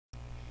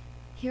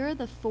Here are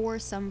the 4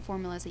 sum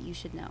formulas that you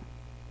should know.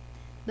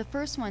 The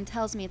first one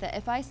tells me that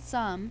if I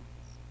sum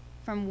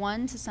from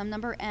 1 to some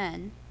number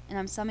n, and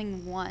I'm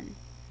summing 1,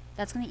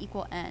 that's going to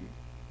equal n.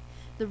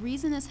 The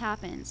reason this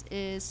happens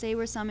is, say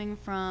we're summing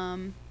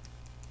from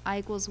I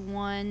equals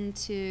 1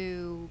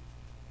 to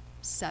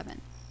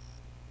 7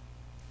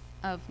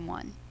 of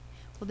 1.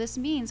 Well, this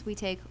means we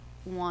take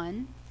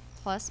 1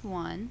 plus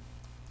 1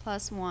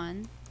 plus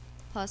 1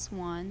 plus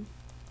 1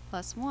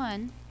 plus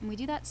 1, and we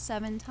do that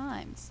 7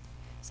 times.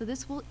 So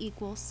this will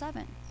equal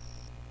 7.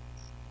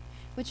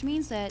 Which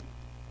means that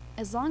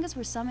as long as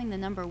we're summing the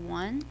number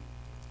 1,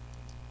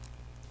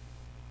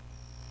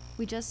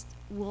 we just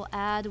will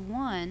add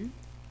 1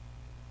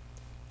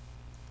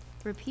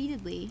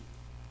 repeatedly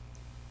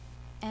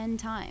n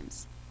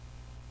times,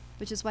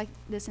 which is why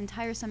this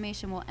entire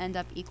summation will end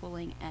up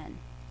equaling n.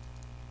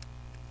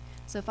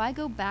 So if I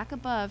go back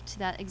above to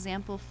that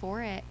example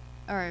 4a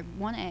or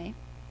 1a,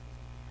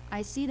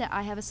 I see that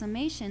I have a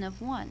summation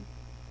of 1.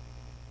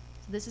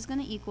 So this is going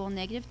to equal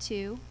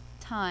 -2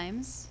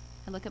 times,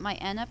 I look at my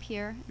n up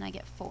here and I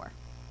get 4.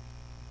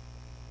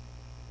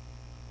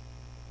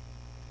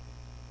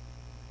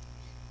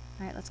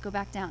 Alright, let's go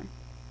back down.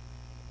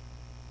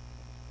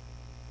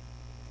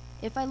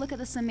 If I look at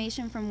the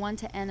summation from 1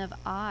 to n of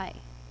I,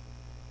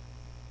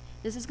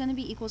 this is going to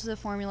be equal to the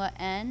formula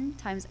n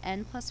times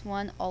n plus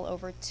 1 all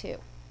over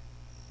 2.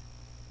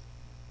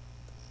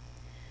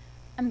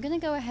 I'm going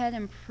to go ahead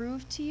and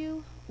prove to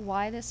you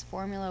why this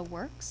formula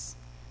works.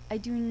 I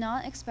do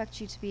not expect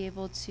you to be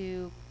able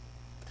to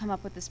come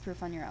up with this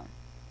proof on your own.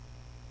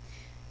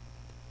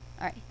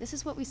 Alright, this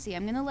is what we see.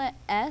 I'm going to let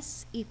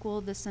S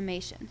equal the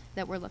summation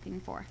that we're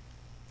looking for.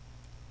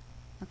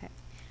 Okay.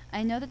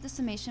 I know that the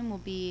summation will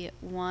be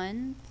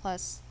 1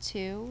 plus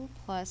 2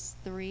 plus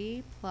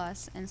 3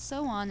 plus and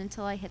so on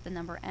until I hit the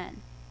number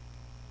n.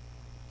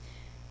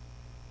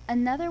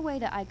 Another way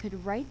that I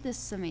could write this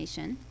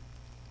summation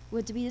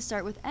would be to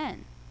start with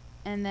n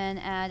and then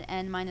add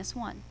n minus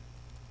 1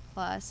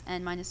 plus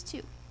n minus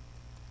 2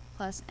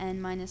 plus n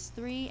minus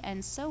 3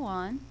 and so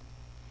on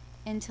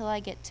until I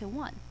get to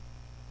 1.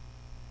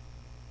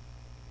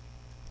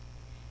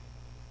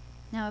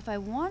 Now if I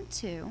want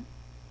to,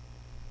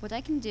 what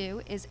I can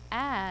do is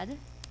add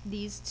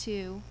these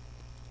two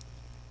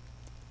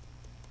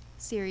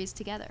series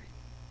together.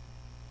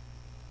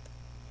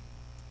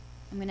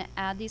 I'm going to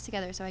add these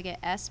together, so I get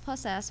s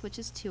plus s, which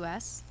is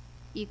 2s,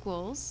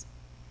 equals,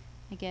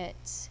 I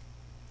get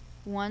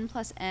 1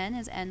 plus n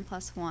is n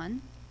plus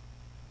 1,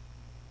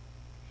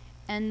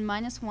 n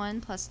minus 1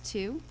 plus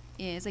 2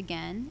 is,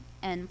 again,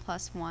 n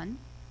plus 1,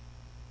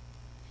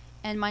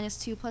 n minus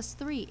 2 plus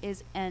 3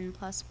 is n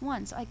plus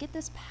 1. So I get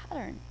this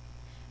pattern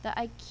that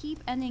I keep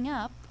ending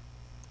up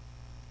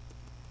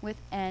with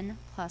n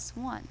plus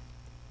 1.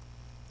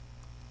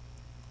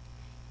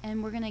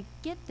 And we're going to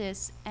get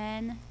this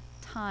n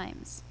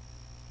times,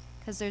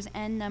 because there's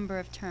n number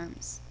of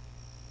terms.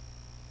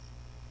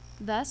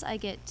 Thus, I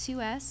get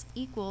 2s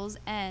equals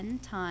n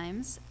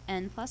times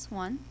n plus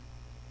 1.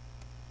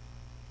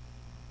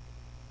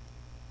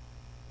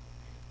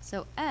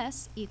 So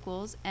s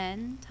equals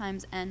n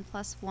times n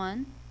plus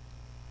 1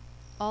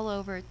 all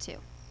over 2.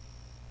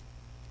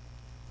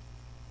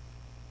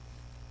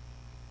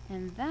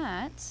 And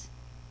that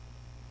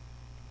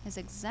is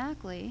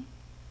exactly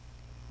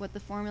what the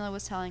formula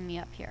was telling me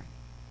up here.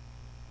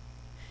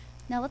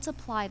 Now let's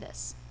apply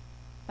this.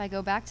 If I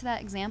go back to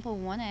that example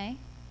 1a,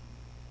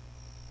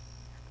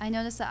 I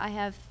notice that I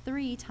have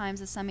 3 times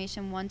the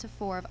summation 1 to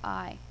 4 of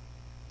I.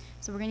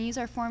 So we're going to use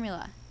our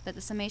formula that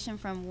the summation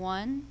from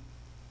 1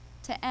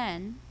 to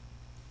n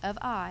of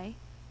I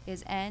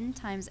is n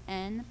times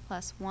n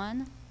plus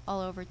 1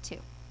 all over 2.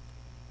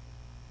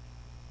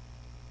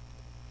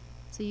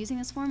 So using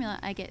this formula,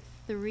 I get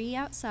 3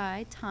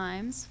 outside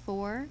times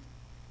 4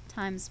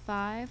 times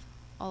 5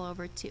 all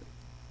over 2.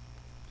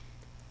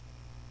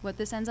 What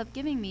this ends up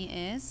giving me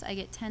is, I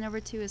get 10 over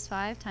 2 is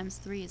 5 times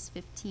 3 is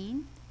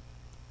 15.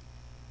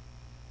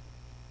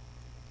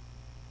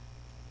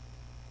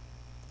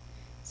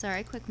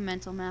 Sorry, quick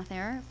mental math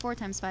error. 4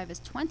 times 5 is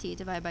 20,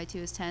 divided by 2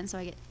 is 10, so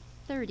I get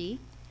 30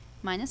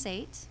 minus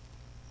 8,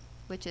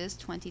 which is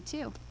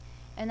 22.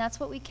 And that's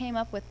what we came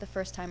up with the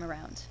first time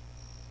around.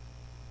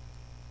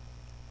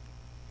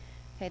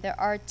 Okay, there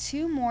are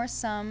 2 more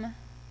sum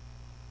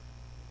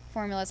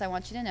formulas I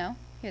want you to know.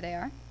 Here they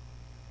are.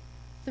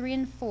 3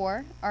 and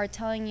 4 are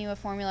telling you a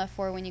formula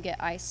for when you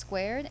get I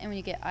squared and when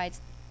you get I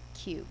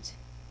cubed.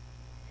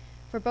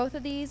 For both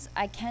of these,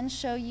 I can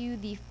show you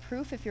the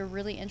proof if you're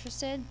really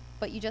interested,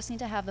 but you just need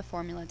to have the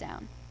formula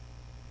down.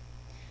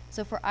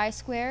 So for I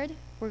squared,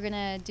 we're going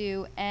to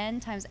do n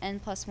times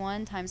n plus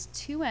 1 times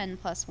 2n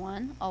plus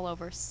 1 all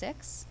over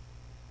 6.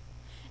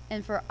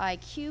 And for I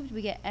cubed,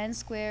 we get n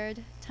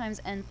squared times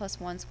n plus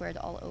 1 squared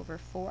all over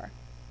 4.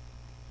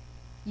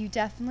 You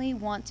definitely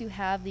want to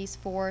have these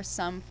 4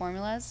 sum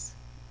formulas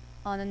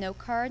on a note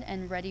card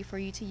and ready for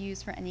you to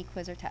use for any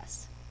quiz or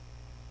test.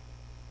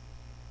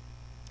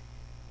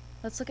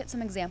 Let's look at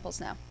some examples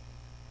now.